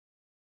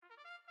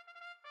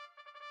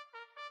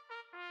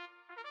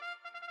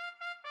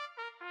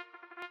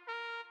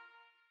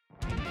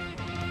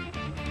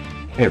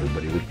Hey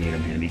everybody, with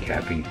Needham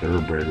handicapping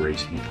thoroughbred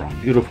racing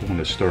from beautiful and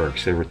historic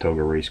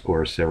Saratoga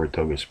Racecourse,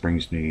 Saratoga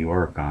Springs, New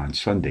York on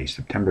Sunday,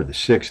 September the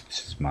 6th.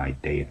 This is my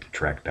day at the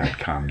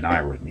track.com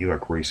NYRA, New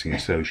York Racing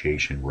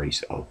Association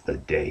race of the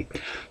day.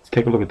 Let's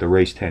take a look at the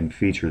race 10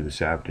 feature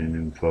this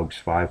afternoon, folks.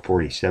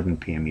 5:47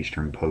 p.m.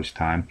 Eastern Post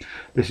Time.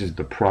 This is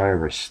the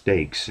Prioress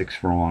Stakes, 6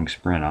 furlong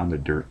sprint on the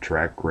dirt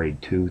track,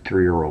 grade 2,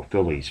 3-year-old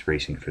fillies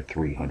racing for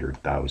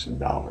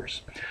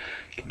 $300,000.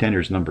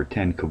 Contenders number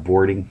 10,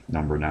 Cavorting,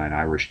 number 9,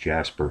 Irish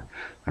Jasper,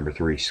 number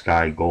 3,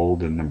 Sky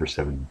Gold, and number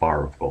 7,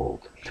 Bar of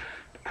Gold.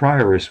 The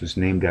Prioress was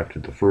named after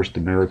the first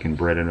American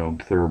bred and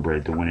owned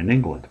thoroughbred to win in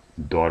England.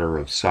 Daughter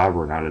of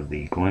Sovereign out of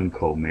the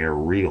Glencoe mare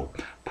Reel.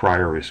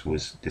 Prioress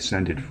was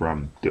descended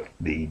from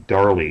the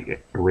Darley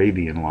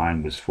Arabian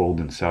line, was foaled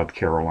in South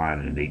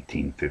Carolina in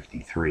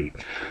 1853.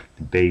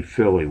 The Bay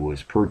filly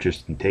was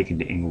purchased and taken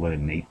to England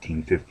in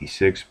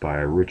 1856 by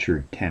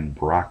Richard Ten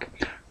Brock,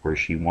 where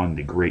she won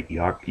the Great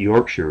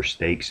Yorkshire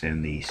Stakes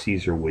and the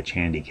Caesarwich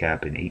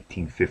Handicap in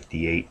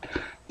 1858,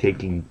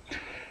 taking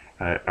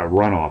a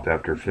runoff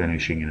after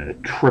finishing in a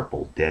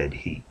triple dead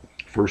heat.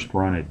 First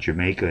run at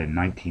Jamaica in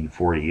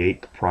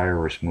 1948, the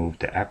Prioress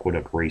moved to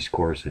Aqueduct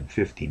Racecourse in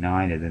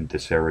 59 and then to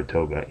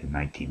Saratoga in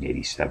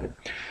 1987.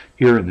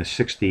 Here in the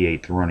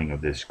 68th running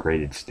of this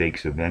graded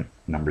stakes event,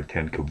 number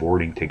 10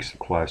 Cavorting takes the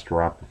class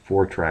drop of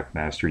 4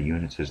 Trackmaster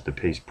units as the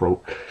pace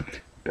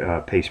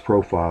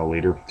profile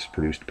leader. Has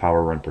produced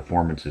power run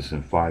performances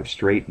in 5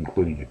 straight,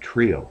 including a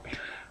trio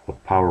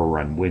of power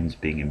run wins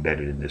being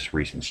embedded in this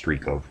recent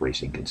streak of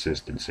racing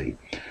consistency.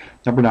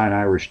 Number 9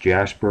 Irish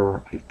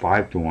Jasper, a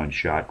 5-to-1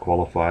 shot,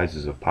 qualifies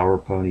as a power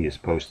pony, has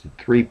posted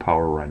 3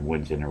 power run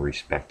wins in her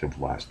respective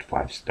last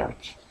 5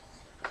 starts.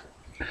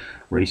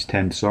 Race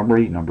 10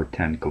 summary, number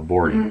 10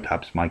 Cavorting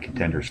tops my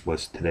contenders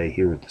list today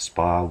here at the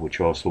Spa,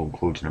 which also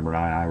includes number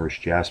 9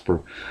 Irish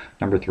Jasper,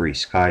 number 3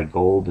 Sky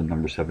Gold, and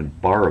number 7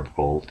 Bar of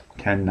Gold.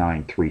 10,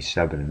 9, 3,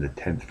 7 in the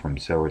 10th from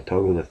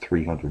Saratoga, the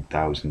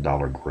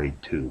 $300,000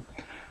 grade 2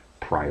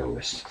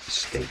 Prioress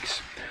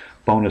Stakes.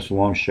 Bonus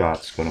long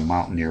shots go to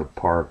Mountaineer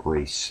Park,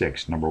 race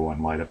 6, number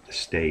 1 Light Up the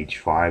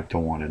Stage,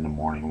 5-to-1 in the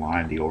morning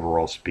line. The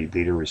overall speed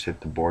leader has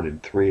hit the board in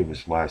 3 of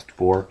his last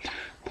 4,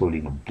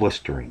 including a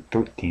blistering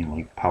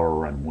 13-length power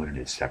run win in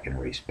his second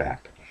race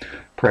back.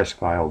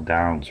 Presque Isle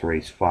Downs,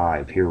 race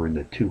 5, here in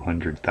the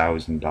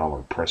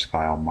 $200,000 Presque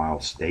Isle Mile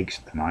Stakes,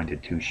 the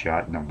 9-to-2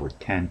 shot, number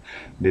 10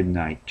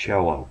 Midnight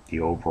Cello, the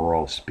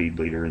overall speed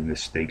leader in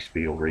this stakes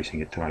field,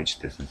 racing at tonight's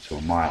distance of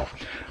a mile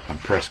on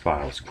Presque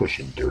Isle's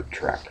cushioned dirt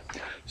track.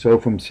 So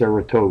from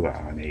Saratoga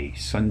on a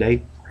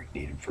Sunday,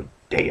 Needham for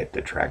day at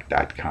the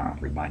track.com,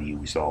 reminding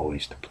you as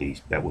always to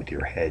please bet with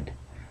your head,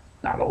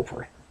 not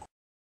over it.